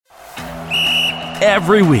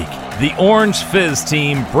Every week, the Orange Fizz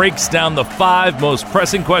team breaks down the 5 most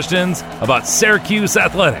pressing questions about Syracuse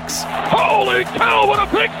athletics. Holy cow, what a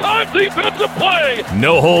big-time defensive play!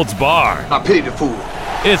 No holds barred. I pity the fool.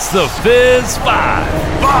 It's the Fizz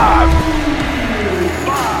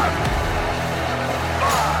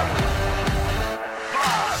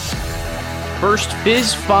 5. First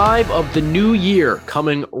Fizz 5 of the new year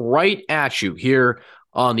coming right at you here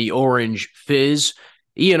on the Orange Fizz.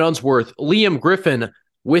 Ian Unsworth, Liam Griffin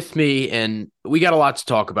with me, and we got a lot to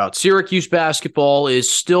talk about. Syracuse basketball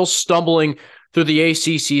is still stumbling through the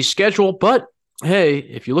ACC schedule, but hey,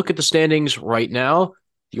 if you look at the standings right now,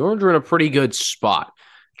 the Orange are in a pretty good spot.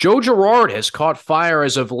 Joe Girard has caught fire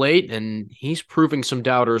as of late, and he's proving some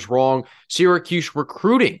doubters wrong. Syracuse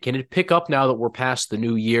recruiting, can it pick up now that we're past the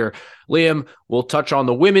new year? Liam, we'll touch on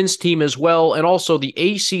the women's team as well, and also the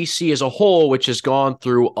ACC as a whole, which has gone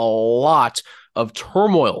through a lot of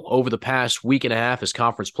turmoil over the past week and a half as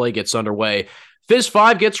conference play gets underway. Fizz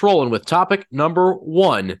 5 gets rolling with topic number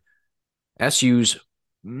 1, SU's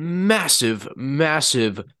massive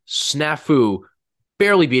snafu,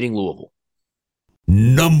 barely beating Louisville.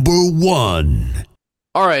 Number 1.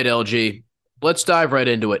 All right, LG, let's dive right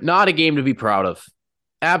into it. Not a game to be proud of.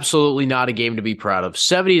 Absolutely not a game to be proud of.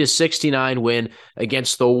 70-69 win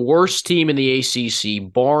against the worst team in the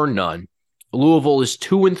ACC, bar none. Louisville is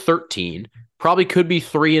 2-13. Probably could be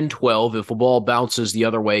 3-12 if the ball bounces the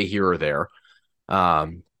other way here or there.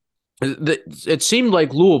 It seemed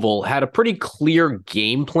like Louisville had a pretty clear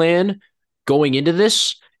game plan going into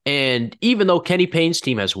this, and even though Kenny Payne's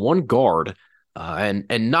team has one guard, and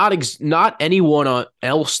not anyone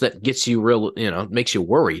else that gets you makes you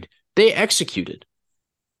worried, they executed.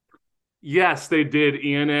 Yes, they did,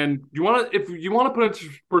 Ian. And if you want to put into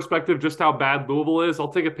perspective just how bad Louisville is,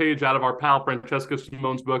 I'll take a page out of our pal Francesca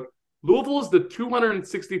Simone's book. Louisville is the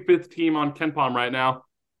 265th team on KenPom right now.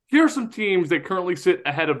 Here are some teams that currently sit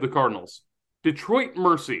ahead of the Cardinals: Detroit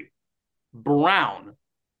Mercy, Brown,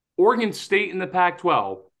 Oregon State in the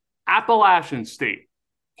Pac-12, Appalachian State,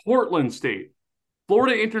 Portland State,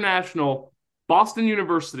 Florida International, Boston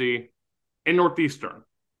University, and Northeastern.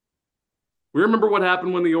 We remember what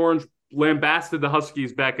happened when the Orange lambasted the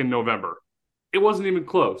Huskies back in November. It wasn't even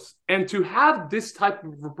close. And to have this type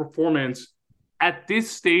of a performance at this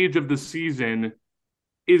stage of the season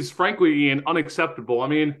is, frankly, Ian, unacceptable. I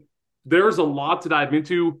mean, there's a lot to dive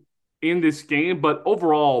into in this game, but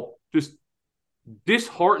overall, just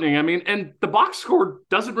disheartening. I mean, and the box score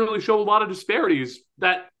doesn't really show a lot of disparities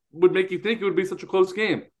that would make you think it would be such a close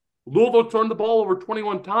game. Louisville turned the ball over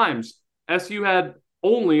 21 times. SU had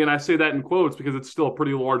only, and I say that in quotes because it's still a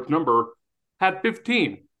pretty large number, had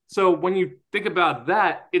 15. So when you think about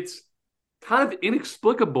that, it's kind of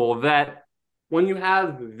inexplicable that when you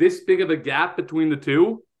have this big of a gap between the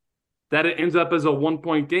two, that it ends up as a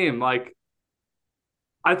 1-point game. Like,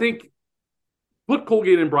 I think, put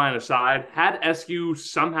Colgate and Bryant aside, had SU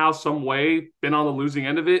somehow, some way been on the losing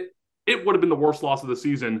end of it, it would have been the worst loss of the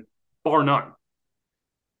season, bar none.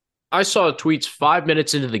 I saw tweets 5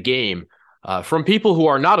 minutes into the game from people who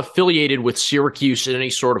are not affiliated with Syracuse in any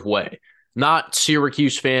sort of way, not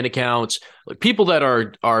Syracuse fan accounts, like people that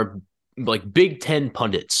are like Big Ten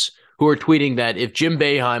pundits who are tweeting that if Jim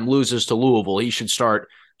Boeheim loses to Louisville, he should start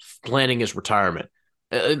planning his retirement.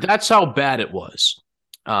 That's how bad it was.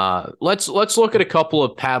 Let's look at a couple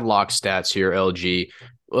of padlock stats here, LG.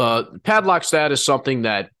 Padlock stat is something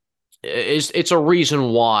that it's a reason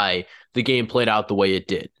why the game played out the way it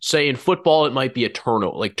did. Say in football, it might be a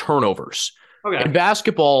turnover, like turnovers. Okay. In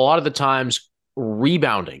basketball, a lot of the times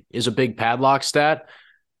rebounding is a big padlock stat.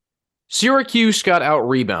 Syracuse got out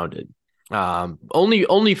rebounded.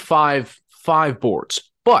 Only five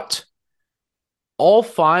boards, but all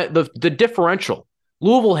five, the differential,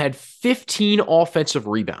 Louisville had 15 offensive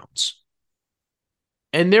rebounds.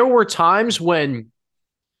 And there were times when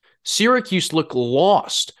Syracuse looked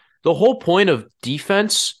lost. The whole point of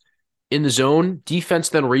defense in the zone, defense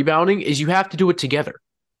then rebounding, is you have to do it together,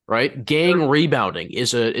 right? Gang rebounding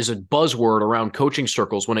is a buzzword around coaching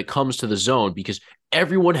circles when it comes to the zone because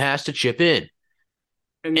everyone has to chip in.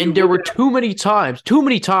 And there were too many times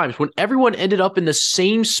when everyone ended up in the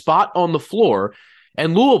same spot on the floor,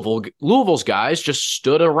 and Louisville's guys just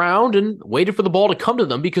stood around and waited for the ball to come to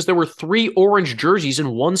them because there were 3 orange jerseys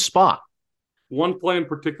in one spot. One play in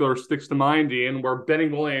particular sticks to mind, Ian, where Benny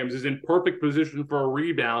Williams is in perfect position for a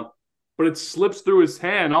rebound, but it slips through his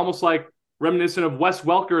hand, almost like reminiscent of Wes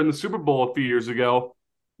Welker in the Super Bowl a few years ago.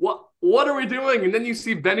 What are we doing? And then you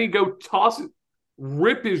see Benny go toss it,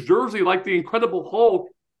 rip his jersey like the Incredible Hulk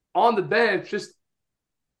on the bench.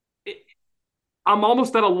 I'm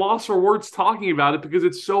almost at a loss for words talking about it because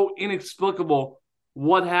it's so inexplicable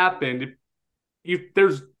what happened.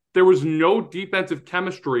 There was no defensive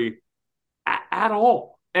chemistry at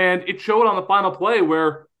all. And it showed on the final play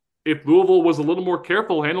where if Louisville was a little more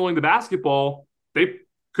careful handling the basketball, they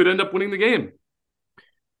could end up winning the game.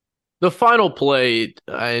 The final play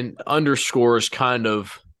underscores kind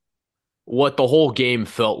of what the whole game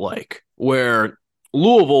felt like, where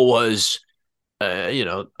Louisville was,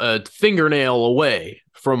 a fingernail away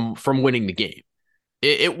from winning the game.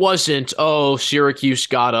 It wasn't, Syracuse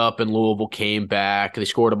got up and Louisville came back. They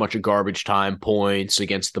scored a bunch of garbage time points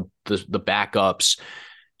against the backups.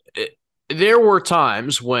 There were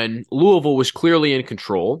times when Louisville was clearly in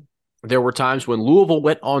control. There were times when Louisville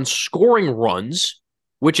went on scoring runs,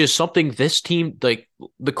 which is something this team, like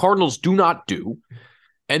the Cardinals, do not do.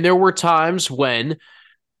 And there were times when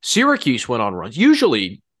Syracuse went on runs.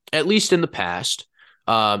 Usually, at least in the past,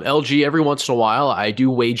 LG, every once in a while, I do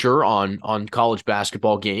wager on college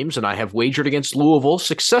basketball games, and I have wagered against Louisville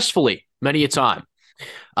successfully many a time.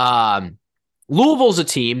 Louisville's a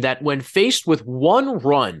team that when faced with one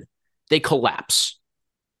run, they collapse.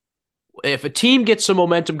 If a team gets some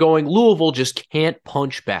momentum going, Louisville just can't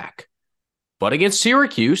punch back. But against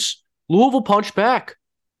Syracuse, Louisville punched back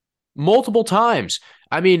multiple times.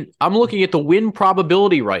 I mean, I'm looking at the win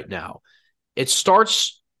probability right now. It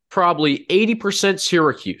starts probably 80%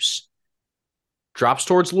 Syracuse, drops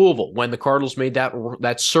towards Louisville when the Cardinals made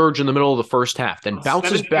that surge in the middle of the first half, then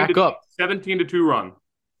bounces back up. 17-2 run.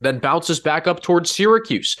 Then bounces back up towards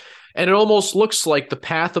Syracuse. And it almost looks like the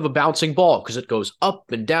path of a bouncing ball because it goes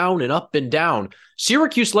up and down and up and down.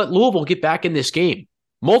 Syracuse let Louisville get back in this game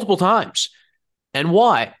multiple times. And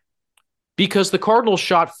why? Because the Cardinals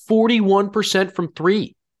shot 41% from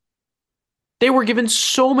three. They were given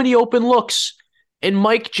so many open looks, and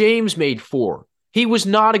Mike James made 4. He was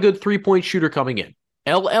not a good three-point shooter coming in.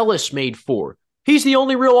 El Ellis made 4. He's the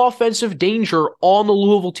only real offensive danger on the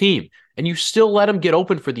Louisville team, and you still let him get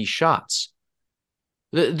open for these shots.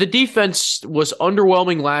 The defense was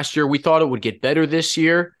underwhelming last year. We thought it would get better this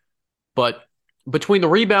year, but between the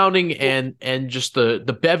rebounding and just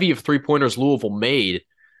the bevy of three-pointers Louisville made,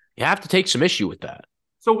 you have to take some issue with that.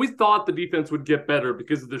 So we thought the defense would get better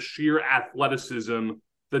because of the sheer athleticism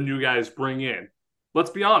the new guys bring in. Let's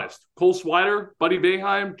be honest. Cole Swider, Buddy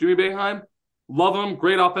Boeheim, Jimmy Boeheim, love them,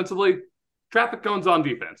 great offensively. Traffic cones on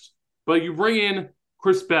defense. But you bring in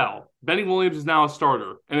Chris Bell. Benny Williams is now a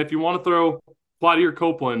starter. And if you want to throw Claudia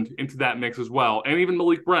Copeland into that mix as well, and even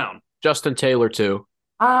Malik Brown. Justin Taylor, too.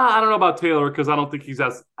 I don't know about Taylor because I don't think he's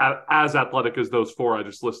as athletic as those 4 I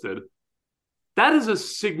just listed. That is a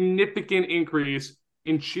significant increase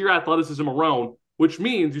in sheer athleticism alone, which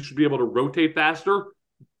means you should be able to rotate faster,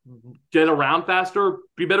 get around faster,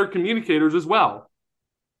 be better communicators as well.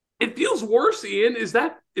 It feels worse, Ian. Is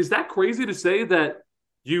that crazy to say that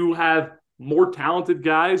you have more talented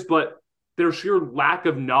guys, but their sheer lack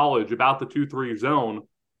of knowledge about the 2-3 zone?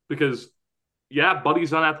 Because, yeah,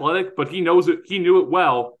 Buddy's unathletic, but he knows it. He knew it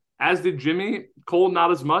well, as did Jimmy. Cole, not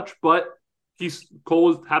as much, but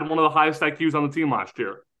Cole had one of the highest IQs on the team last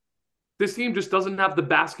year. This team just doesn't have the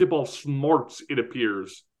basketball smarts, it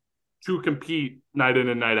appears, to compete night in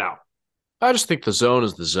and night out. I just think the zone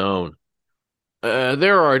is the zone.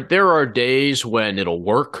 There are days when it'll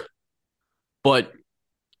work, but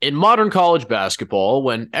in modern college basketball,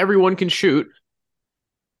 when everyone can shoot,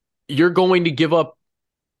 you're going to give up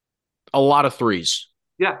a lot of threes.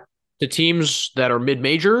 Yeah. To teams that are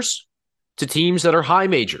mid-majors, to teams that are high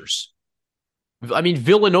majors. I mean,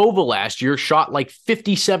 Villanova last year shot like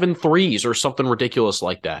 57 threes or something ridiculous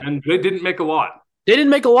like that. And they didn't make a lot. They didn't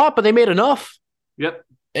make a lot, but they made enough. Yep.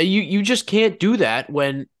 You just can't do that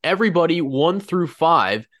when everybody 1 through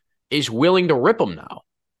 5 is willing to rip them now.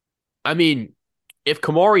 I mean, if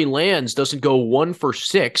Kamari Lands doesn't go 1 for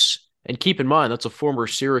 6, and keep in mind, that's a former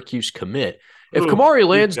Syracuse commit. If Kamari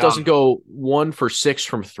Lands doesn't go 1 for 6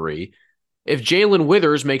 from 3, if Jalen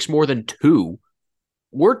Withers makes more than 2,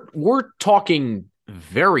 we're talking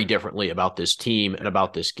very differently about this team and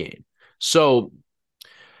about this game. So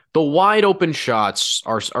the wide open shots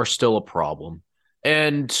are still a problem.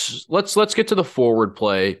 And let's get to the forward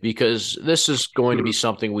play, because this is going to be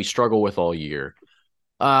something we struggle with all year.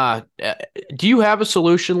 Do you have a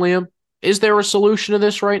solution, Liam? Is there a solution to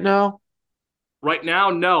this right now? Right now,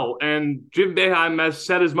 no. And Jim Boeheim has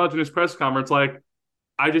said as much in his press conference, like,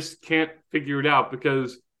 I just can't figure it out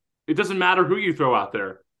because it doesn't matter who you throw out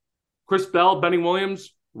there. Chris Bell, Benny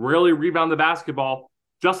Williams, rarely rebound the basketball.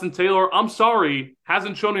 Justin Taylor, I'm sorry,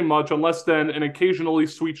 hasn't shown me much on less than an occasionally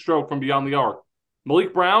sweet stroke from beyond the arc.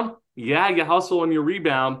 Malik Brown, yeah, you hustle and you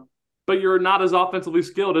rebound, but you're not as offensively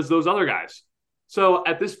skilled as those other guys. So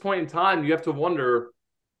at this point in time, you have to wonder,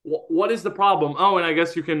 What is the problem? Oh, and I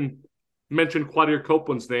guess you can mention Quadir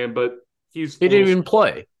Copeland's name, but he didn't even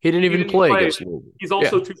play. He didn't even play against Louisville. He's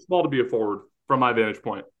also too small to be a forward from my vantage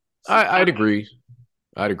point. I'd agree.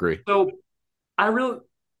 So I really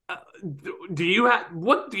do you have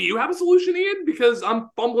a solution, Ian? Because I'm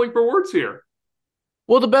fumbling for words here.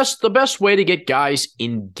 Well, the best way to get guys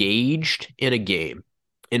engaged in a game,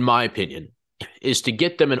 in my opinion, is to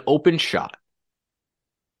get them an open shot.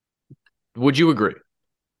 Would you agree?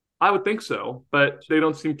 I would think so, but they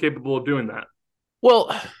don't seem capable of doing that.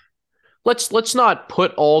 Well, let's not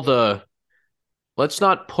put all of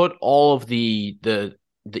the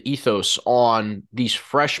ethos on these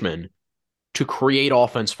freshmen to create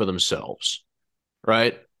offense for themselves,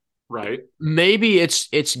 right? Right. Maybe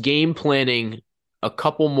it's game planning a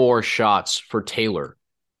couple more shots for Taylor,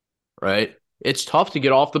 right? It's tough to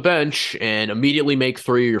get off the bench and immediately make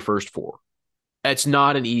 3 of your first 4. That's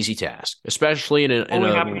not an easy task, especially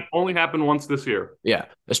only happened once this year. Yeah,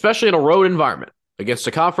 especially in a road environment against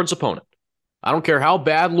a conference opponent. I don't care how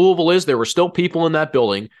bad Louisville is, there were still people in that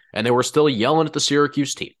building, and they were still yelling at the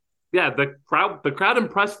Syracuse team. Yeah, the crowd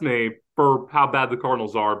impressed me for how bad the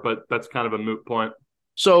Cardinals are, but that's kind of a moot point.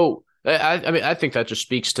 So, I think that just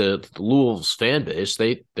speaks to Louisville's fan base.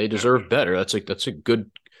 They deserve better. That's a good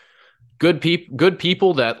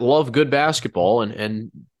people that love good basketball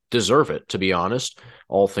and deserve it, to be honest,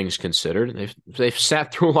 all things considered. They've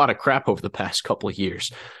sat through a lot of crap over the past couple of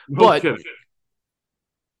years. But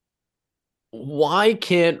why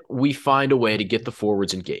can't we find a way to get the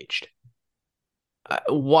forwards engaged?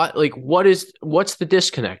 What's the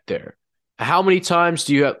disconnect there? How many times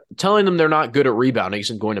do you have telling them they're not good at rebounding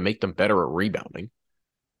isn't going to make them better at rebounding?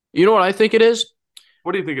 You know what I think it is?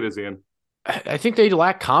 What do you think it is, Ian? I think they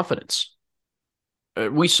lack confidence.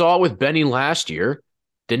 We saw it with Benny last year.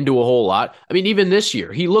 Didn't do a whole lot. I mean, even this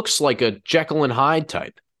year, he looks like a Jekyll and Hyde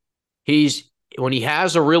type. When he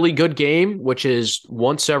has a really good game, which is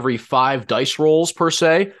once every 5 dice rolls per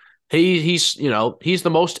se, he's the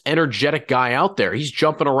most energetic guy out there. He's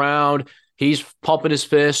jumping around, he's pumping his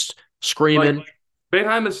fist, screaming. Like,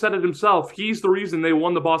 Boeheim has said it himself. He's the reason they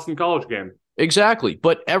won the Boston College game. Exactly.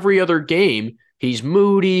 But every other game, he's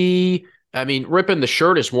moody. I mean, ripping the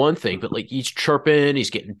shirt is one thing, but he's chirping, he's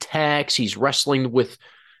getting texts, he's wrestling with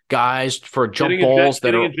guys for jump balls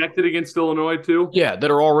that are ejected against Illinois too. Yeah, that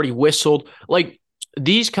are already whistled.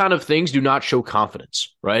 These kind of things do not show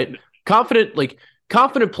confidence, right? Confident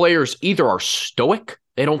players either are stoic,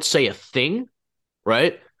 they don't say a thing,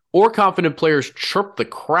 right? Or confident players chirp the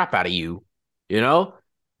crap out of you, Right.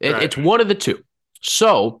 It's one of the two.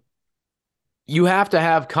 So you have to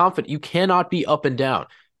have confidence. You cannot be up and down.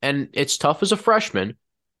 And it's tough as a freshman,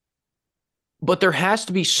 but there has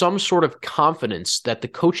to be some sort of confidence that the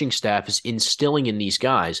coaching staff is instilling in these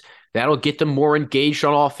guys. That'll get them more engaged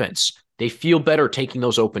on offense. They feel better taking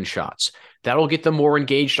those open shots. That'll get them more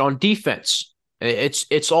engaged on defense.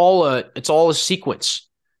 It's all a sequence.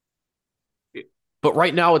 But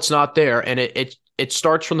right now it's not there, and it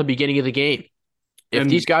starts from the beginning of the game. If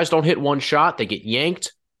these guys don't hit one shot, they get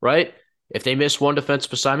yanked, right? If they miss one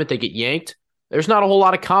defensive assignment, they get yanked. There's not a whole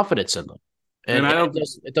lot of confidence in them. And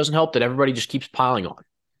it doesn't help that everybody just keeps piling on.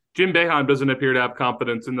 Jim Boeheim doesn't appear to have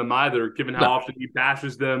confidence in them either, given how often he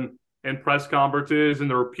bashes them in press conferences and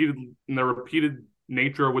the repeated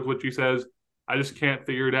nature with which he says, I just can't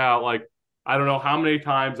figure it out. I don't know how many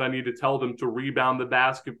times I need to tell them to rebound the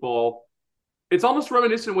basketball. It's almost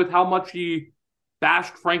reminiscent with how much he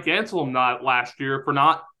bashed Frank Anselm last year for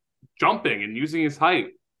not jumping and using his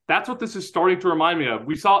height. That's what this is starting to remind me of.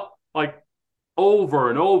 We saw over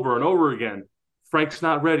and over and over again. Frank's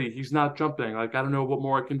not ready. He's not jumping. I don't know what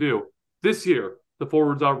more I can do. This year, the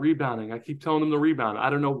forwards are rebounding. I keep telling them to rebound. I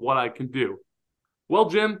don't know what I can do. Well,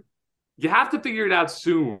 Jim, you have to figure it out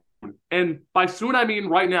soon. And by soon, I mean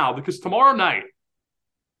right now, because tomorrow night,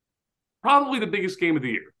 probably the biggest game of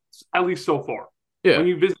the year, at least so far. Yeah. When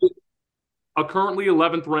you visit a currently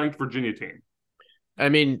 11th ranked Virginia team. I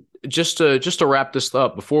mean, just to wrap this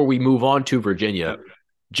up before we move on to Virginia,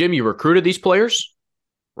 Jim, you recruited these players,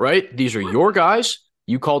 right? These are your guys.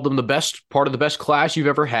 You called them the best part of the best class you've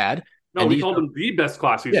ever had. No, we called them the best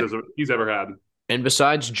class he's ever had. And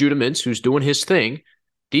besides Judah Mintz, who's doing his thing,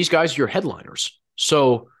 these guys are your headliners.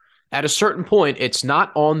 So at a certain point, it's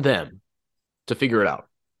not on them to figure it out.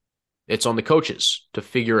 It's on the coaches to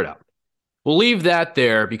figure it out. We'll leave that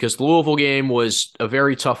there because the Louisville game was a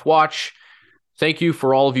very tough watch. Thank you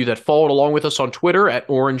for all of you that followed along with us on Twitter at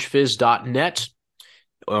orangefizz.net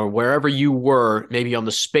or wherever you were, maybe on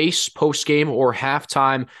the space, postgame, or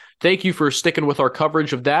halftime. Thank you for sticking with our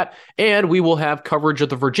coverage of that. And we will have coverage of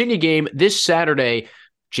the Virginia game this Saturday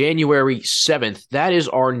January 7th. That is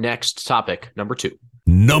our next topic, number 2.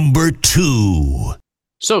 Number 2.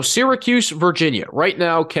 So Syracuse, Virginia. Right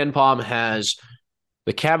now, KenPom has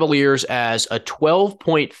the Cavaliers as a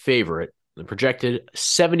 12-point favorite, the projected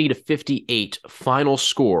 70-58 final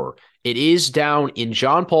score. It is down in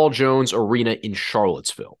John Paul Jones Arena in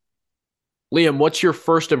Charlottesville. Liam, what's your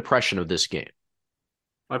first impression of this game?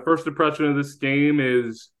 My first impression of this game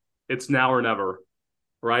is it's now or never,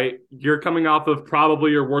 right? You're coming off of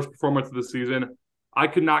probably your worst performance of the season. I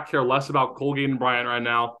could not care less about Colgate and Bryant right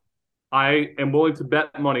now. I am willing to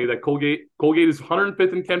bet money that Colgate is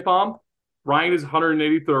 105th in KenPom. Bryant is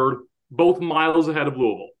 183rd, both miles ahead of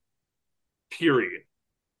Louisville. Period.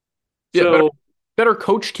 Yeah, so better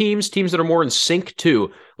coach teams that are more in sync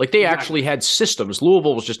too. Like they actually had systems.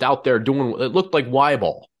 Louisville was just out there doing it looked like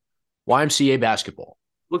Y-ball, YMCA basketball.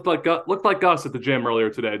 Looked like us at the gym earlier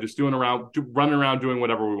today, just running around doing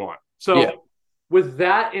whatever we want. So with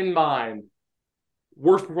that in mind,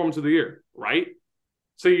 worst performance of the year, right?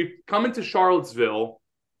 So you come into Charlottesville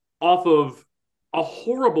off of a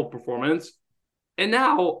horrible performance, and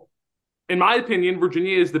now, in my opinion,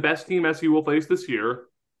 Virginia is the best team SU will face this year.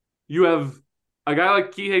 You have a guy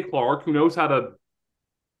like Kihei Clark who knows how to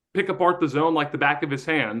pick apart the zone like the back of his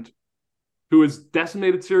hand, who has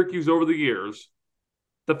decimated Syracuse over the years.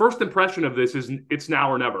 The first impression of this is it's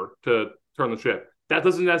now or never to turn the ship. That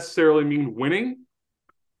doesn't necessarily mean winning,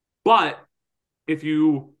 but if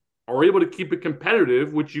you are able to keep it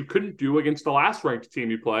competitive, which you couldn't do against the last ranked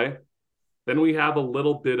team you play, then we have a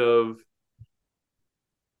little bit of,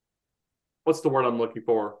 what's the word I'm looking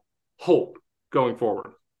for? Hope going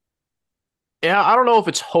forward. Yeah, I don't know if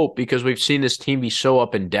it's hope because we've seen this team be so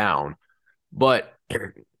up and down, but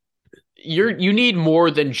you need more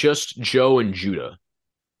than just Joe and Judah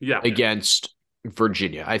against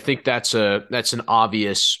Virginia. I think that's an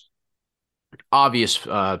obvious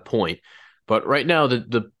point. But right now,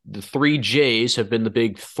 the 3 J's have been the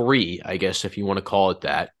big 3, I guess, if you want to call it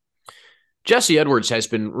that. Jesse Edwards has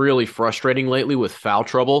been really frustrating lately with foul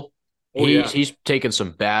trouble. He's taken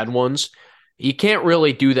some bad ones. You can't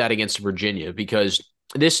really do that against Virginia because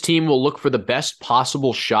this team will look for the best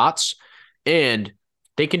possible shots, and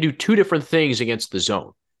they can do 2 different things against the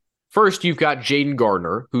zone. First, you've got Jaden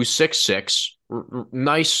Gardner, who's 6'6",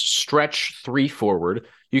 nice stretch 3 forward.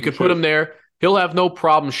 You could put him there. He'll have no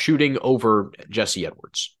problem shooting over Jesse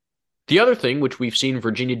Edwards. The other thing, which we've seen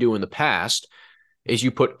Virginia do in the past, is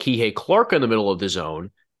you put Kihei Clark in the middle of the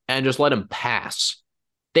zone and just let him pass.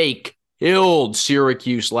 They killed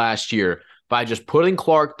Syracuse last year by just putting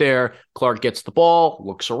Clark there. Clark gets the ball,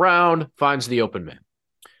 looks around, finds the open man.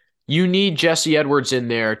 You need Jesse Edwards in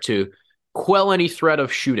there to quell any threat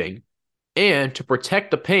of shooting and to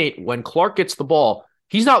protect the paint. When Clark gets the ball,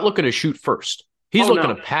 he's not looking to shoot first. He's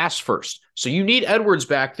looking to pass first. So you need Edwards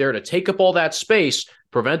back there to take up all that space,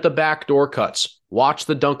 prevent the backdoor cuts, watch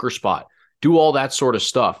the dunker spot, do all that sort of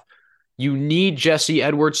stuff. You need Jesse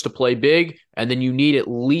Edwards to play big, and then you need at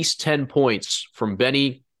least 10 points from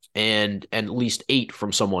Benny and at least 8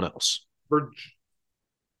 from someone else.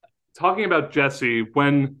 Talking about Jesse,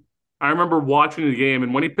 when I remember watching the game,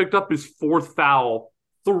 and when he picked up his 4th foul,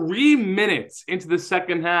 3 minutes into the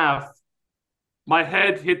second half, my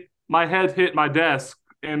head hit my desk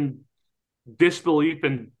in disbelief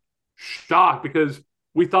and shock because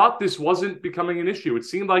we thought this wasn't becoming an issue. It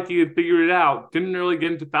seemed like he had figured it out, didn't really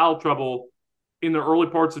get into foul trouble in the early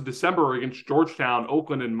parts of December against Georgetown,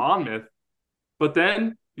 Oakland, and Monmouth. But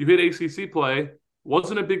then you hit ACC play.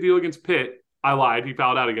 Wasn't a big deal against Pitt. I lied. He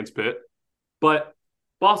fouled out against Pitt. But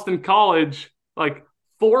Boston College,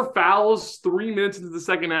 4 fouls, 3 minutes into the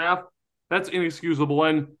second half, that's inexcusable.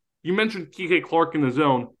 And you mentioned Kihei Clark in the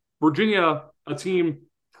zone. Virginia, a team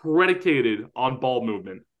predicated on ball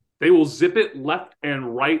movement. They will zip it left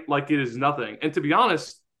and right like it is nothing. And to be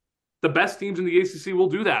honest, the best teams in the ACC will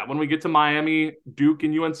do that when we get to Miami, Duke,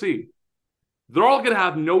 and UNC. They're all going to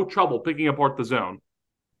have no trouble picking apart the zone.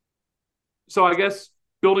 So I guess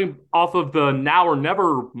building off of the now or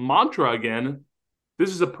never mantra again,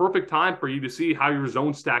 this is a perfect time for you to see how your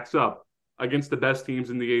zone stacks up against the best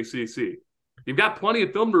teams in the ACC. You've got plenty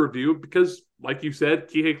of film to review because, like you said,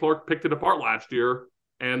 Kihei Clark picked it apart last year.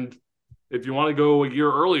 And if you want to go a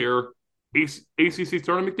year earlier, ACC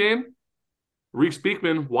tournament game, Reese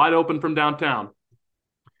Beekman wide open from downtown.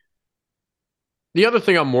 The other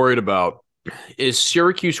thing I'm worried about is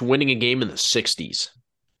Syracuse winning a game in the 60s.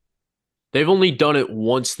 They've only done it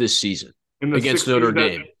once this season against Notre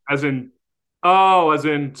Dame. As in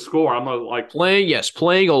score. I'm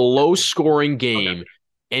playing a low-scoring game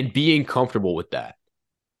and being comfortable with that,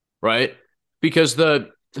 right? Because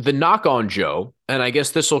the knock on Joe, and I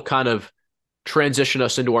guess this will kind of transition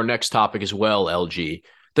us into our next topic as well, LG.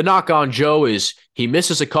 The knock on Joe is he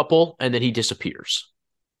misses a couple and then he disappears.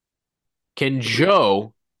 Can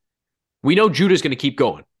Joe, we know Judah's going to keep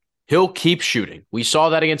going. He'll keep shooting. We saw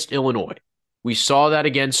that against Illinois. We saw that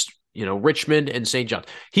against, Richmond and St. John's.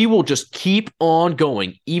 He will just keep on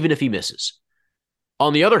going even if he misses.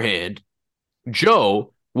 On the other hand,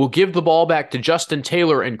 Joe will give the ball back to Justin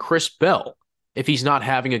Taylor and Chris Bell if he's not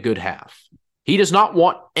having a good half. He does not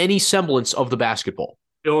want any semblance of the basketball.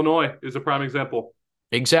 Illinois is a prime example.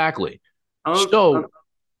 Exactly. Another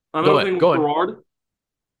thing with go ahead. Girard,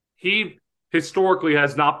 he historically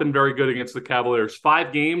has not been very good against the Cavaliers.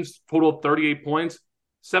 5 games, total of 38 points,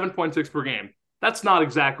 7.6 per game. That's not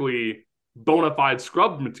exactly bona fide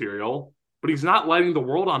scrub material, but he's not lighting the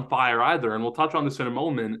world on fire either. And we'll touch on this in a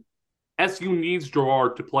moment. SU needs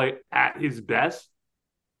Girard to play at his best,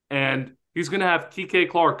 and he's going to have TK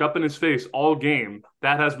Clark up in his face all game.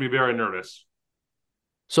 That has me very nervous.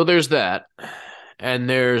 So there's that. And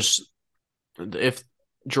if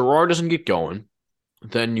Girard doesn't get going,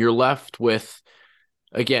 then you're left with,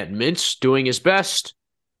 again, Mintz doing his best,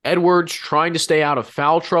 Edwards trying to stay out of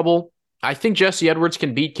foul trouble. I think Jesse Edwards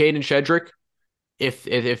can beat Caden Shedrick if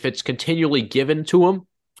it's continually given to him,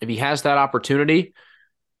 if he has that opportunity.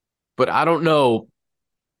 But I don't know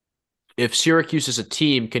if Syracuse as a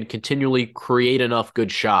team can continually create enough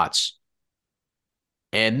good shots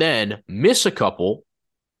and then miss a couple,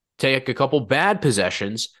 take a couple bad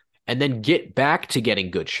possessions, and then get back to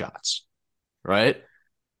getting good shots, right?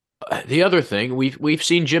 The other thing, we've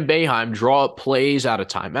seen Jim Boeheim draw up plays out of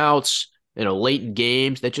timeouts, late in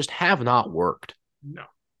games that just have not worked. No.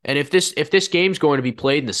 And if this game's going to be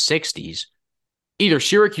played in the 60s, either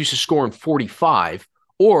Syracuse is scoring 45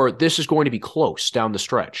 or this is going to be close down the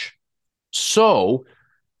stretch. So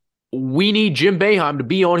we need Jim Boeheim to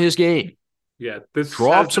be on his game. Yeah, this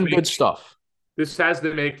draw up some good stuff. This has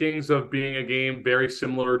the makings of being a game very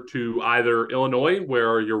similar to either Illinois,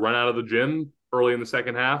 where you run out of the gym early in the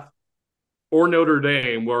second half, or Notre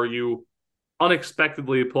Dame, where you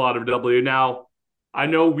unexpectedly pull out a W. Now, I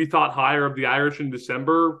know we thought higher of the Irish in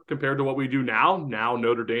December compared to what we do now. Now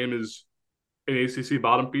Notre Dame is an ACC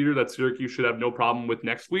bottom feeder that Syracuse should have no problem with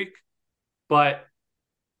next week. But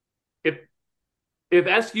if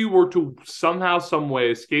SU were to somehow, some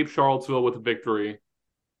way escape Charlottesville with a victory,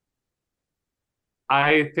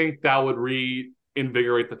 I think that would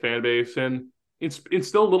reinvigorate the fan base and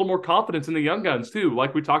instill a little more confidence in the young guns too.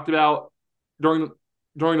 Like we talked about during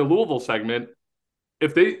the Louisville segment,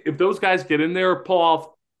 if those guys get in there, pull off,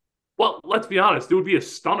 well, let's be honest, it would be a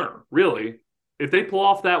stunner, really. If they pull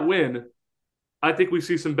off that win, I think we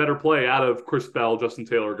see some better play out of Chris Bell, Justin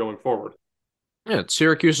Taylor going forward. Yeah,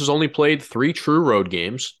 Syracuse has only played 3 true road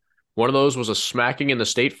games. One of those was a smacking in the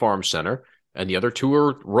State Farm Center, and the other 2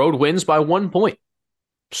 are road wins by 1 point.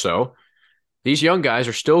 So these young guys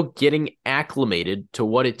are still getting acclimated to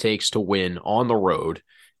what it takes to win on the road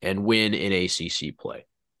and win in ACC play.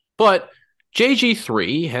 But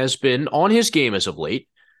JG3 has been on his game as of late.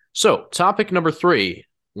 So topic number 3,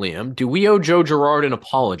 Liam, do we owe Joe Girard an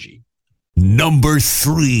apology? Number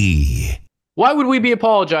 3. Why would we be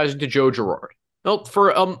apologizing to Joe Girard? Well, for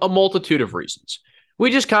a multitude of reasons. We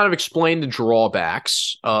just kind of explained the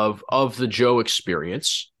drawbacks of the Joe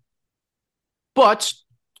experience. But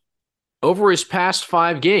over his past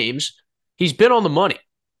 5 games, he's been on the money,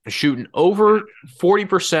 shooting over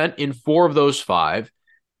 40% in 4 of those 5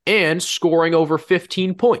 and scoring over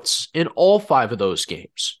 15 points in all 5 of those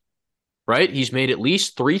games, right? He's made at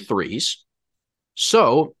least 3 threes.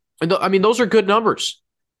 So, those are good numbers.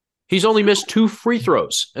 He's only missed 2 free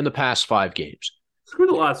throws in the past 5 games. Screw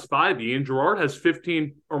the last 5, Ian. Girard has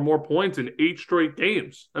 15 or more points in 8 straight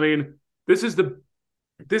games. This is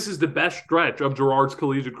the best stretch of Girard's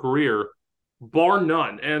collegiate career, bar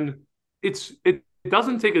none. And it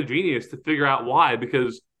doesn't take a genius to figure out why,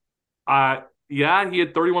 because he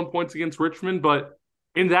had 31 points against Richmond, but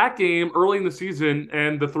in that game early in the season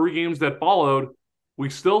and the 3 games that followed, we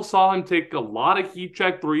still saw him take a lot of heat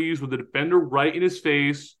check threes with the defender right in his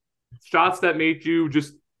face, shots that made you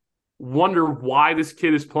just wonder why this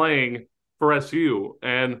kid is playing for SU.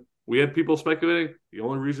 And we had people speculating the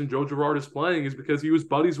only reason Joe Girard is playing is because he was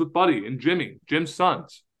buddies with Buddy and Jim's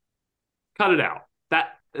sons. Cut it out.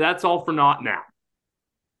 That's all for naught now.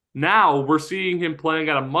 Now we're seeing him playing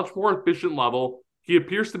at a much more efficient level. He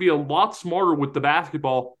appears to be a lot smarter with the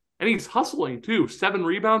basketball, and he's hustling too. 7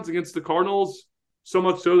 rebounds against the Cardinals, so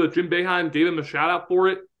much so that Jim Boeheim gave him a shout-out for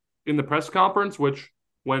it in the press conference, which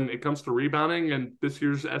when it comes to rebounding and this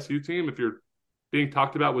year's SU team, if you're being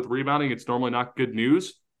talked about with rebounding, it's normally not good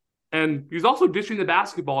news. And he's also dishing the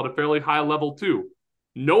basketball at a fairly high level too.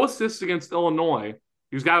 no assists against Illinois.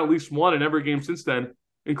 He's got at least one in every game since then,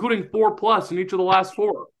 including 4+ in each of the last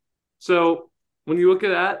 4. So when you look at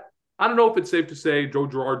that, I don't know if it's safe to say Joe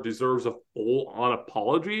Girard deserves a full-on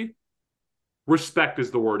apology. Respect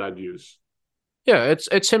is the word I'd use. Yeah,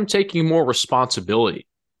 it's him taking more responsibility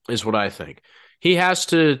is what I think. He has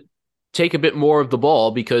to take a bit more of the ball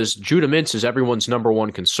because Judah Mintz is everyone's number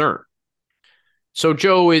one concern. So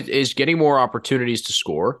Joe is getting more opportunities to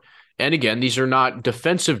score. And again, these are not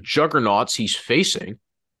defensive juggernauts he's facing.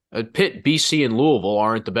 Pitt, BC, and Louisville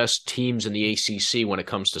aren't the best teams in the ACC when it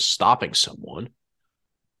comes to stopping someone.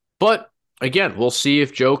 But again, we'll see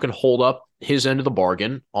if Joe can hold up his end of the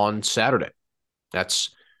bargain on Saturday. That's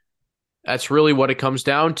really what it comes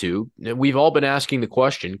down to. We've all been asking the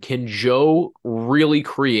question, can Joe really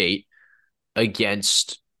create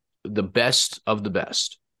against the best of the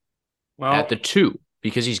best at the 2?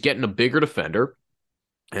 Because he's getting a bigger defender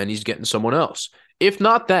and he's getting someone else. If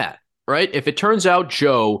not that, right? If it turns out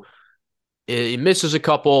Joe misses a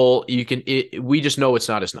couple, we just know it's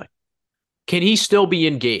not his night. Can he still be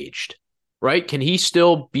engaged, right? Can he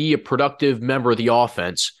still be a productive member of the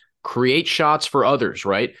offense, create shots for others,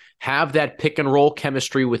 right? Have that pick and roll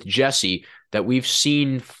chemistry with Jesse that we've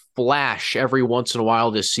seen flash every once in a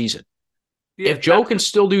while this season. Yeah, if Joe can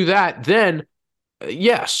still do that, then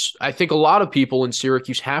yes, I think a lot of people in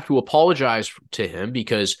Syracuse have to apologize to him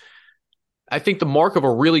because I think the mark of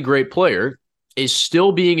a really great player is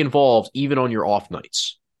still being involved even on your off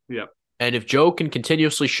nights. Yeah. And if Joe can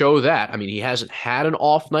continuously show that, I mean, he hasn't had an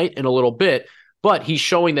off night in a little bit, but he's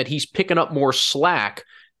showing that he's picking up more slack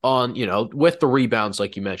on, with the rebounds,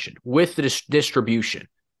 like you mentioned, with the distribution.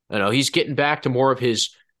 He's getting back to more of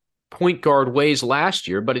his point guard ways last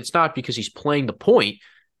year, but it's not because he's playing the point.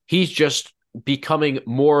 He's just becoming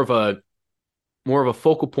more of a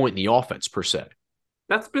focal point in the offense per se.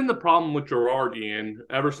 That's been the problem with Girard, Ian,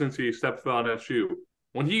 ever since he stepped foot on SU.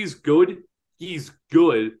 When he's good, he's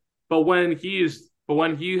good. But when he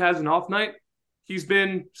has an off night, he's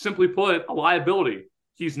been, simply put, a liability.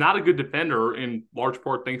 He's not a good defender in large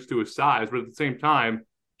part thanks to his size, but at the same time,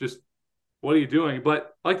 just what are you doing?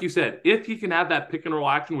 But like you said, if he can have that pick and roll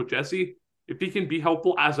action with Jesse, if he can be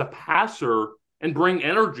helpful as a passer and bring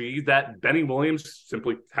energy that Benny Williams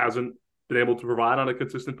simply hasn't been able to provide on a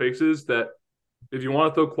consistent basis, that if you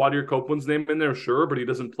want to throw Quadir Copeland's name in there, sure, but he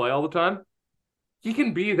doesn't play all the time. He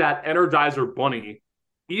can be that energizer bunny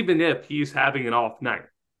even if he's having an off night.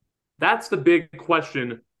 That's the big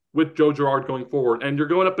question with Joe Girard going forward. And you're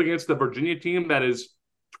going up against the Virginia team that is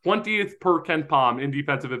 20th per KenPom in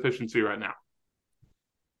defensive efficiency right now.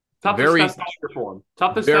 Toughest test for him.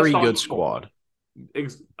 Toughest very good squad.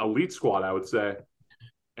 Elite squad, I would say.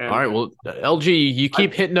 And, all right, well, LG, you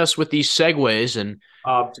keep hitting us with these segues, and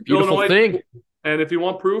it's a beautiful Illinois thing. And if you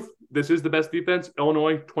want proof, this is the best defense.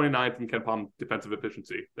 Illinois, 29th in KenPom defensive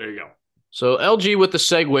efficiency. There you go. So LG with the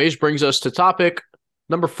segues brings us to topic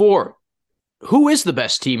number 4. Who is the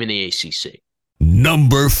best team in the ACC?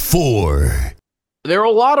 Number 4. There are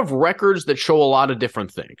a lot of records that show a lot of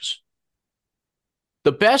different things.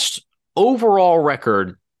 The best overall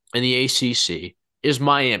record in the ACC is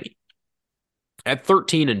Miami at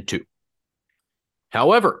 13-2.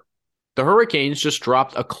 However, the Hurricanes just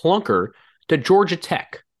dropped a clunker to Georgia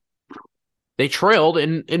Tech. They trailed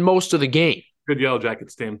in most of the game. Good Yellow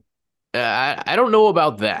Jackets team. I don't know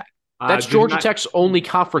about that. That's Georgia Tech's only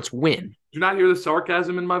conference win. Do you not hear the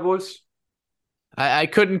sarcasm in my voice? I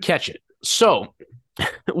couldn't catch it. So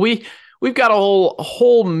we've got a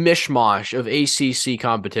whole mishmash of ACC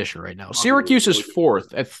competition right now. Syracuse is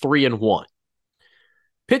 4th at 3-1.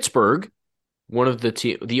 Pittsburgh, one of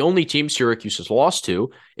the only team Syracuse has lost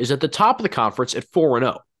to, is at the top of the conference at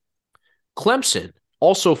 4-0. Clemson,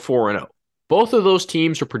 also 4-0. Both of those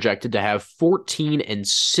teams are projected to have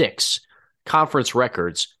 14-6 conference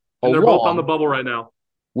records. And they're both on the bubble right now.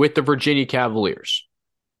 With the Virginia Cavaliers.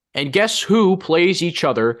 And guess who plays each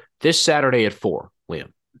other this Saturday at 4,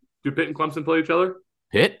 Liam? Do Pitt and Clemson play each other?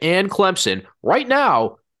 Pitt and Clemson. Right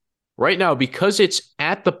now, because it's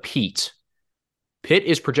at the Pete, Pitt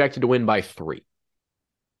is projected to win by 3.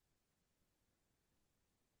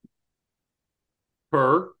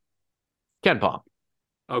 Per? KenPom.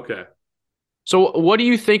 Okay. So what do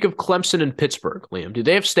you think of Clemson and Pittsburgh, Liam? Do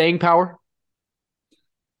they have staying power?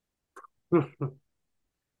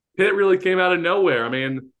 Pitt really came out of nowhere. I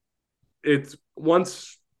mean, it's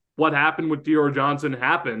once what happened with Dior Johnson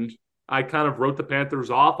happened, I kind of wrote the Panthers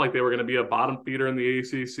off like they were going to be a bottom feeder in the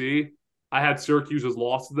ACC. I had Syracuse's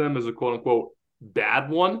loss to them as a quote-unquote bad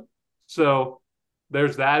one. So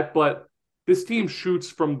there's that. But this team shoots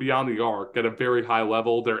from beyond the arc at a very high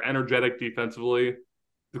level. They're energetic defensively.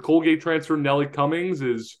 the Colgate transfer, Nelly Cummings,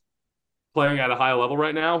 is playing at a high level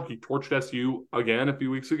right now. He torched SU again a few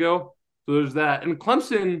weeks ago. So there's that. And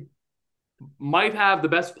Clemson might have the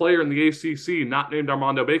best player in the ACC, not named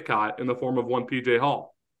Armando Bacot, in the form of one PJ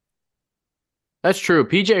Hall. That's true.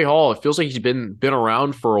 PJ Hall, it feels like he's been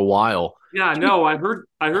around for a while. Yeah, no, I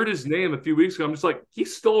heard his name a few weeks ago. I'm just like,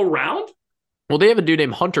 he's still around? Well, they have a dude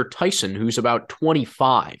named Hunter Tyson who's about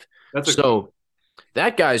 25.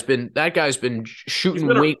 That guy's been shooting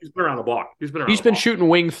wing. He's been around the block. He's been shooting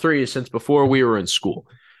wing threes since before we were in school.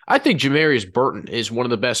 I think Jamarius Burton is one of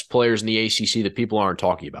the best players in the ACC that people aren't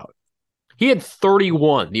talking about. He had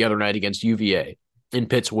 31 the other night against UVA in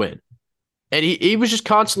Pitt's win. And he was just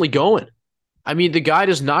constantly going. I mean, the guy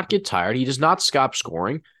does not get tired. He does not stop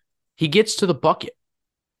scoring. He gets to the bucket.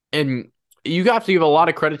 And you have to give a lot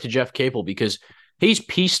of credit to Jeff Capel because he's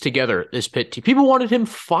pieced together this Pitt team. People wanted him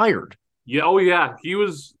fired. Yeah, oh yeah. He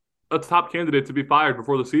was a top candidate to be fired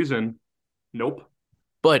before the season. Nope.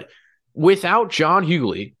 But without John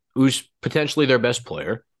Hughley, who's potentially their best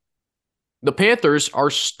player, the Panthers are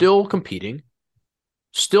still competing,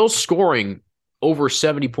 still scoring over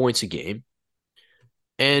 70 points a game,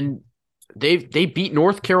 and they beat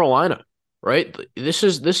North Carolina, right? This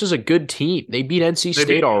is a good team. They beat NC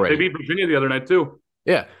State already. They beat Virginia the other night too.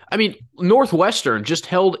 Yeah. I mean, Northwestern just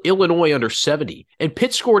held Illinois under 70, and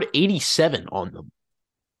Pitt scored 87 on them.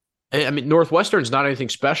 I mean, Northwestern's not anything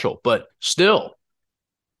special, but still,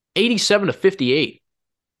 87-58.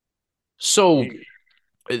 So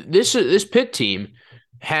this Pitt team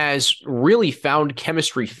has really found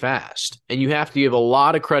chemistry fast, and you have to give a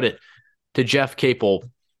lot of credit to Jeff Capel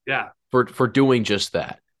for doing just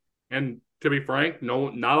that. And to be frank,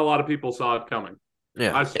 not a lot of people saw it coming.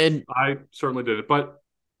 Yeah, I certainly did it. But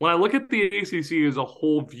when I look at the ACC as a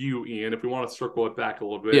whole view, Ian, if we want to circle it back a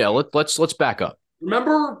little bit. Yeah, let's back up.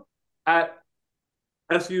 Remember at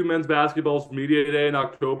SU men's basketball's media day in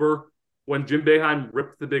October when Jim Boeheim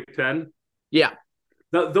ripped the Big Ten? Yeah.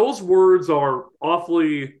 Those words are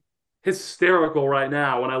awfully hysterical right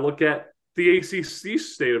now when I look at the ACC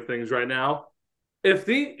state of things right now. If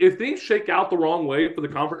things shake out the wrong way for the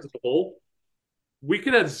conference as a whole, we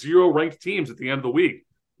could have 0 ranked teams at the end of the week.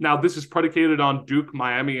 Now, this is predicated on Duke,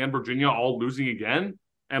 Miami, and Virginia all losing again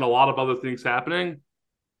and a lot of other things happening.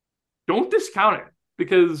 Don't discount it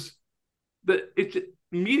because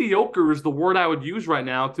mediocre is the word I would use right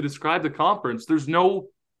now to describe the conference. I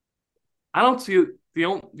don't see the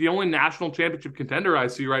only national championship contender I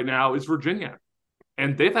see right now is Virginia,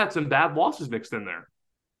 and they've had some bad losses mixed in there.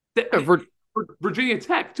 Virginia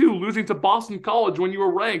Tech too, losing to Boston College when you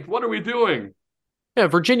were ranked. What are we doing? Yeah,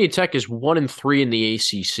 Virginia Tech is 1-3 in the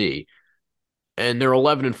ACC, and they're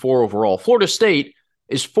 11-4 overall. Florida State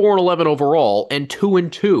is 4-11 overall and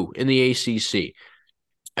 2-2 in the ACC.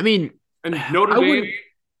 I mean, and Notre Dame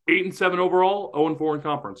 8-7 overall, 0-4 in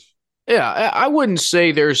conference. Yeah, I wouldn't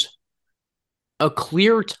say there's a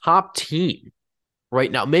clear top team right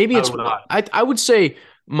now. Maybe it's I would say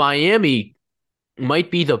Miami might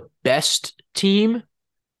be the best team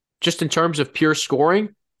just in terms of pure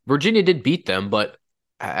scoring. Virginia did beat them, but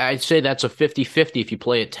I'd say that's a 50-50 if you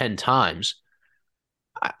play it 10 times.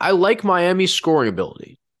 I like Miami's scoring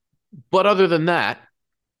ability. But other than that,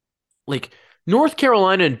 like North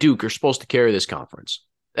Carolina and Duke are supposed to carry this conference.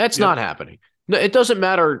 That's not happening. It doesn't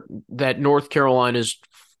matter that North Carolina's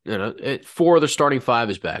 4 of the starting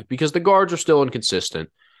 5 is back because the guards are still inconsistent.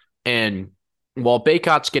 And while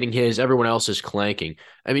Bacot's getting his, everyone else is clanking.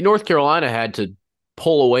 I mean, North Carolina had to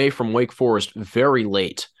pull away from Wake Forest very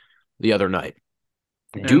late the other night.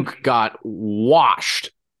 Duke got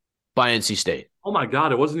washed by NC State. Oh my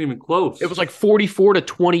God, it wasn't even close. It was like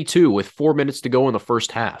 44-22 with 4 minutes to go in the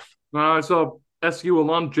first half. I saw SU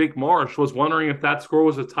alum Jake Marsh was wondering if that score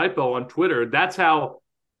was a typo on Twitter. That's how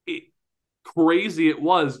crazy it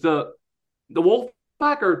was. The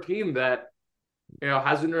Wolfpack are a team that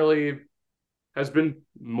has been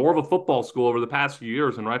more of a football school over the past few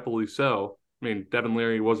years, and rightfully so. I mean, Devin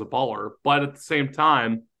Leary was a baller, but at the same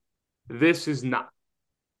time, this is not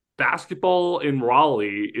basketball in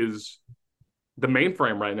Raleigh is the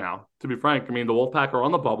mainframe right now. To be frank, I mean, the Wolfpack are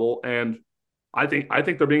on the bubble, and I think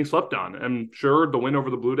they're being slept on. And sure, the win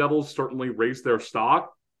over the Blue Devils certainly raised their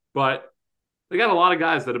stock, but they got a lot of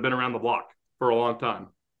guys that have been around the block for a long time.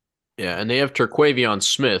 Yeah, and they have Terquavion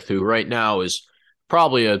Smith, who right now is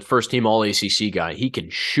probably a first-team All-ACC guy. He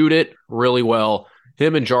can shoot it really well.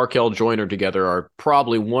 Him and Jarkel Joyner together are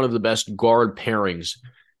probably one of the best guard pairings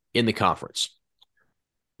in the conference.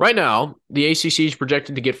 Right now, the ACC is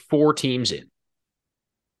projected to get 4 teams in.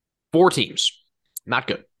 4 teams. Not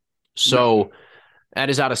good. So That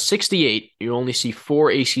is out of 68. You only see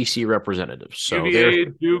 4 ACC representatives. So UVA,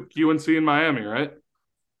 Duke, UNC, and Miami, right?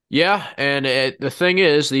 Yeah, and the thing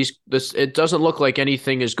is, it doesn't look like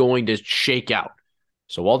anything is going to shake out.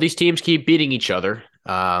 So while these teams keep beating each other,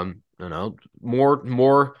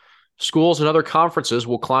 more schools and other conferences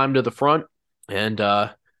will climb to the front, and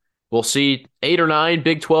we'll see 8 or 9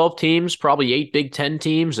 Big 12 teams, probably 8 Big 10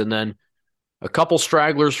 teams, and then a couple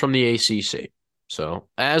stragglers from the ACC. So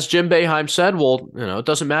as Jim Boeheim said, it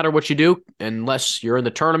doesn't matter what you do unless you're in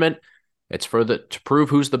the tournament. It's to prove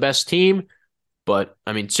who's the best team. But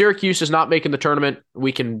I mean, Syracuse is not making the tournament.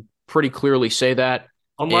 We can pretty clearly say that.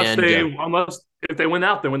 Unless if they win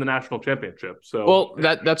out, they win the national championship. So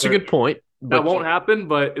that's a good point. That won't happen,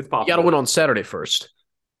 but it's possible. You got to win on Saturday first.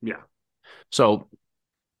 Yeah. So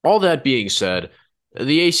all that being said,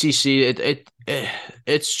 the ACC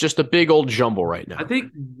it's just a big old jumble right now. I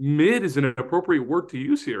think mid is an appropriate word to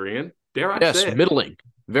use here, Ian. Dare I say it? Yes, middling.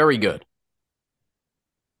 Very good.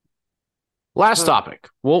 Last topic.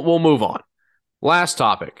 We'll move on. Last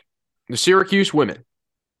topic. The Syracuse women.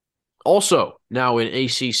 Also now in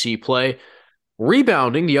ACC play,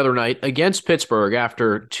 rebounding the other night against Pittsburgh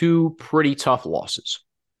after 2 pretty tough losses.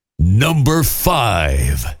 Number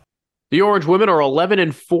 5. The Orange women are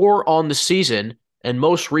 11-4 on the season, and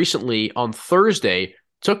most recently on Thursday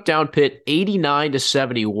took down Pitt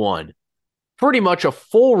 89-71. Pretty much a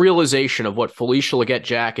full realization of what Felicia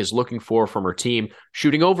Legette-Jack is looking for from her team,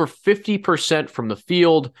 shooting over 50% from the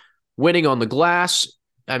field, winning on the glass.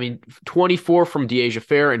 24 from Deasia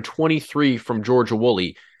Fair and 23 from Georgia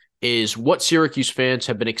Woolley is what Syracuse fans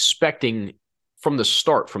have been expecting from the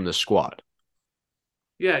start from this squad.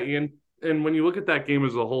 Yeah, Ian. And when you look at that game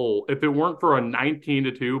as a whole, if it weren't for a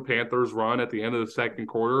 19-2 Panthers run at the end of the second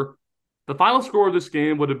quarter, the final score of this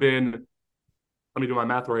game would have been, let me do my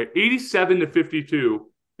math right, 87-52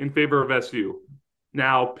 in favor of SU.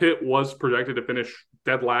 Now, Pitt was projected to finish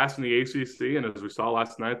dead last in the ACC, and as we saw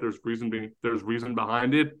last night, there's reason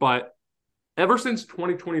behind it. But ever since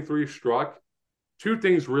 2023 struck, 2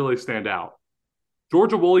 things really stand out.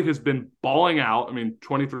 Georgia Woolley has been balling out.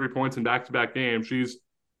 23 points in back-to-back games. She's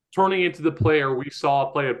turning into the player we saw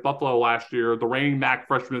play at Buffalo last year, the reigning MAC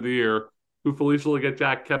Freshman of the Year, who Felicia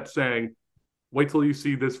Legette-Jack kept saying, wait till you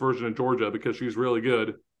see this version of Georgia because she's really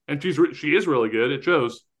good. And she is really good. It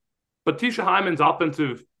shows. But Tisha Hyman's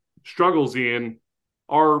offensive struggles, Ian,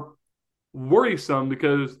 are worrisome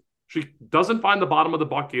because she doesn't find the bottom of the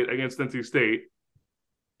bucket against NC State.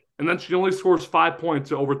 And then she only scores 5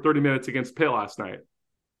 points over 30 minutes against Pitt last night.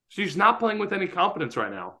 She's not playing with any confidence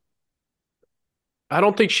right now. I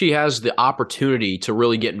don't think she has the opportunity to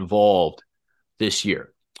really get involved this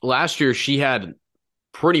year. Last year, she had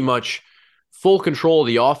pretty much full control of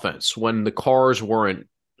the offense when the Cars weren't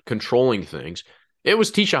controlling things. It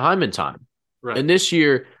was Tisha Hyman time. Right. And this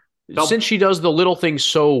year, since she does the little things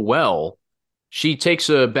so well, she takes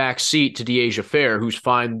a back seat to Deasia Fair, who's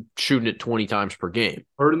fine shooting it 20 times per game.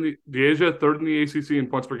 Third in the ACC in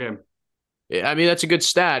points per game. That's a good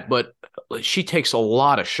stat, but she takes a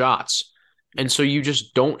lot of shots. And so you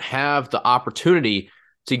just don't have the opportunity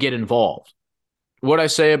to get involved. What I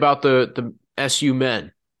say about the SU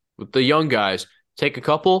men, with the young guys, take a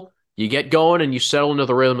couple, you get going, and you settle into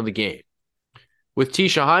the rhythm of the game. With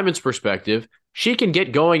Tisha Hyman's perspective, she can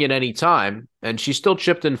get going at any time, and she still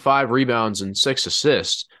chipped in 5 rebounds and 6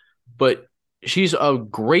 assists. But she's a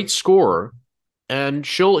great scorer, and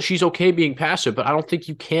she's okay being passive, but I don't think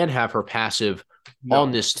you can have her passive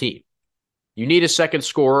on this team. You need a second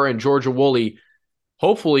scorer, and Georgia Woolley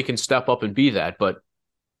hopefully can step up and be that, but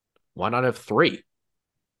why not have 3?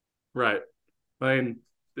 Right.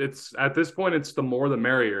 It's at this point, it's the more the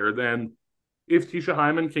merrier. Then if Tisha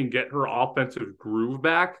Hyman can get her offensive groove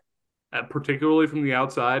back, particularly from the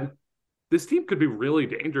outside, this team could be really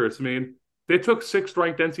dangerous. They took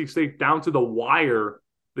 6th-ranked NC State down to the wire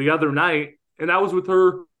the other night, and that was with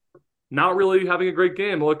her not really having a great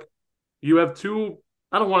game. Look, you have 2,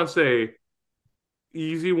 I don't want to say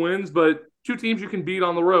easy wins, but 2 teams you can beat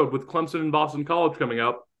on the road with Clemson and Boston College coming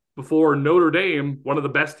up before Notre Dame, one of the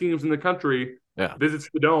best teams in the country, visits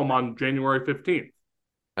the Dome on January 15th.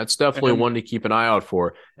 That's definitely one to keep an eye out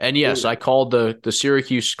for. And yes, I called the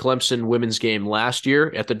Syracuse-Clemson women's game last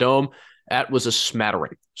year at the Dome. That was a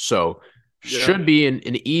smattering. So should be an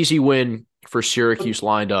easy win for Syracuse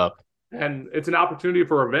lined up. And it's an opportunity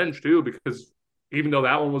for revenge, too, because even though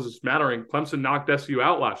that one was a smattering, Clemson knocked SU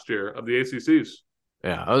out last year of the ACCs.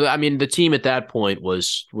 Yeah, the team at that point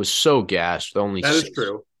was so gassed. Only that is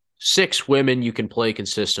true. 6 women you can play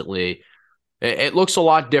consistently. It looks a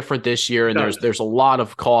lot different this year, and there's a lot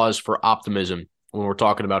of cause for optimism when we're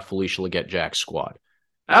talking about Felicia Legette-Jack's squad.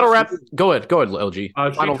 That'll wrap. Go ahead, LG.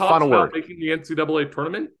 Final word. Making the NCAA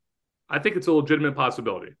tournament. I think it's a legitimate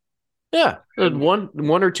possibility. Yeah, one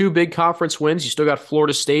or two big conference wins. You still got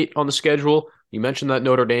Florida State on the schedule. You mentioned that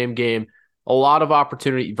Notre Dame game. A lot of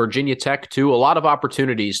opportunity. Virginia Tech, too. A lot of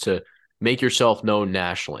opportunities to make yourself known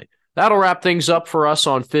nationally. That'll wrap things up for us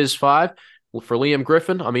on Fizz 5. For Liam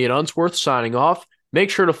Griffin, I'm Ian Unsworth signing off. Make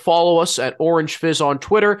sure to follow us at Orange Fizz on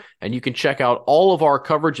Twitter, and you can check out all of our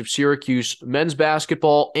coverage of Syracuse men's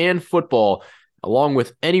basketball and football, along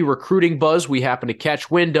with any recruiting buzz we happen to catch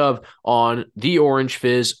wind of on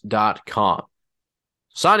theorangefizz.com.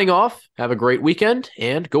 Signing off, have a great weekend,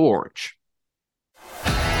 and go Orange.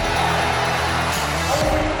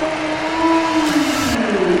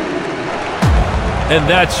 And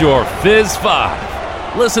that's your Fizz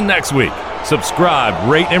 5. Listen next week. Subscribe,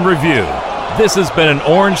 rate, and review. This has been an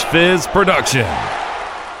Orange Fizz production.